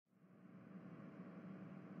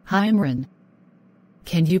Hi Imran.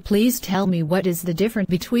 Can you please tell me what is the difference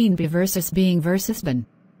between be versus being versus been?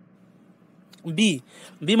 B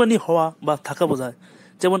B মানে হওয়া বা থাকা বোঝায়।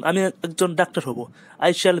 যেমন আমি একজন ডাক্তার হব,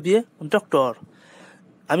 I shall B a doctor.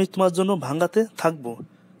 আমি তোমার জন্য ভাঙ্গাতে থাকবো,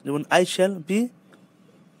 যেমন আই শ্যাল বি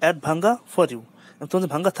অ্যাট ভাঙ্গা ফর ইউ। আমি তোমার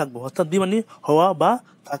জন্য ভাঙ্গা থাকবো, অর্থাৎ বি মানে হওয়া বা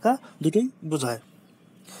থাকা দুটোই বোঝায়।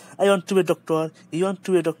 I want to B a doctor, you want to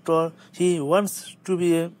B a doctor, he wants to B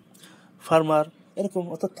a farmer, এরকম।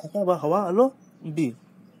 অর্থাৎ থাকা বা হওয়া হলো বি।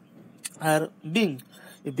 আর বিং,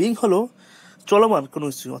 বিং হলো চলমান কোনো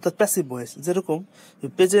কিছু, অর্থাৎ প্যাসিভ ভয়েস। যেরকম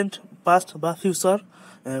প্রেজেন্ট, পাস্ট বা ফিউচার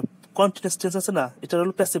কন্টিনিউয়াস টেন্স আছে না, এটা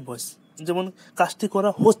হলো প্যাসিভ ভয়েস। যেমন কাজটি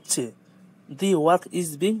করা হচ্ছে, the work is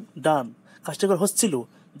being done. কাজটি করা হচ্ছিল,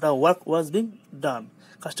 the work was being done.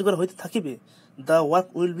 কাজটি করা হইতে থাকিবে, the work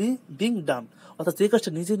will be being done. অর্থাৎ যে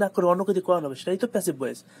কাজটা নিজে না করে অন্য কিছু করানো হবে, সেটাই তো প্যাসিভ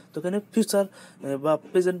ভয়েস। তো এখানে ফিউচার বা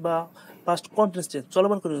প্রেজেন্ট বা পাস্ট কন্টিনিউয়াস টেন্স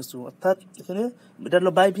চলমান কোনো কিছু, অর্থাৎ এখানে এটা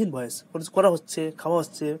হলো বাইভিন ভয়েস। কোনো কিছু করা হচ্ছে, খাওয়া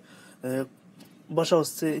হচ্ছে, বসা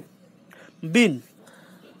হচ্ছে। বিন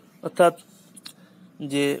অর্থাৎ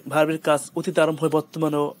যে ভার্বের কাজ অতীতে আরম্ভ হয়ে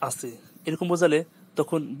বর্তমানেও আছে, এরকম বোঝালে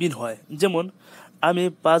তখন বিন হয়। যেমন আমি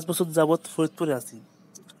 5 বছর যাবৎ ফরিদপুরে আছি,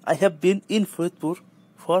 I have been in Faridpur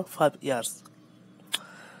for 5 years,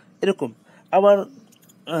 এরকম। আবার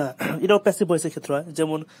এটাও প্যাসিভ ভয়েসের ক্ষেত্রে হয়।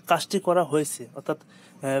 যেমন কাজটি করা হয়েছে, অর্থাৎ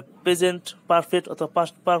প্রেজেন্ট পারফেক্ট অথবা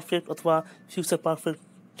পাস্ট পারফেক্ট অথবা ফিউচার পারফেক্ট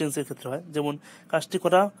টেন্সের ক্ষেত্রে হয়। যেমন কাজটি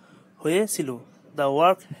করা হয়েছিল, the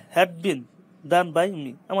work had been done by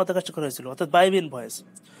me. আমাদের কাজটি করা হয়েছিল, অর্থাৎ বাই বিন ভয়েস।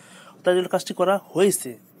 অর্থাৎ কাজটি করা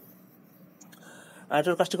হয়েছে, আর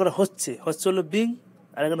এটার কাজটি করা হচ্ছে, হচ্ছে হলো বিং,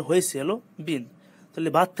 আর এখানে হয়েছে হলো বিন।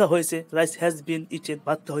 তাহলে ভাত খাওয়া হয়েছে, রাইস হ্যাজ বিন ইটেন,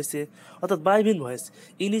 ভাত খাওয়া হয়েছে, অর্থাৎ বাই বিন ভয়েস।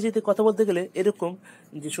 ইংরেজিতে কথা বলতে গেলে এরকম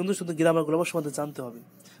যে সুন্দর সুন্দর গ্রামারগুলো অবশ্যই আমাদের জানতে হবে।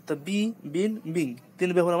 তা বি, বিন, বিং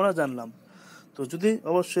 3 ব্যবহার আমরা জানলাম। তো যদি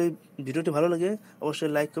অবশ্যই ভিডিওটি ভালো লাগে, অবশ্যই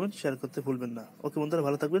লাইক কমেন্ট শেয়ার করতে ভুলবেন না। ওকে বন্ধুরা,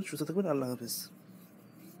 ভালো থাকবেন, সুস্থ থাকবেন, আল্লাহ হাফিজ।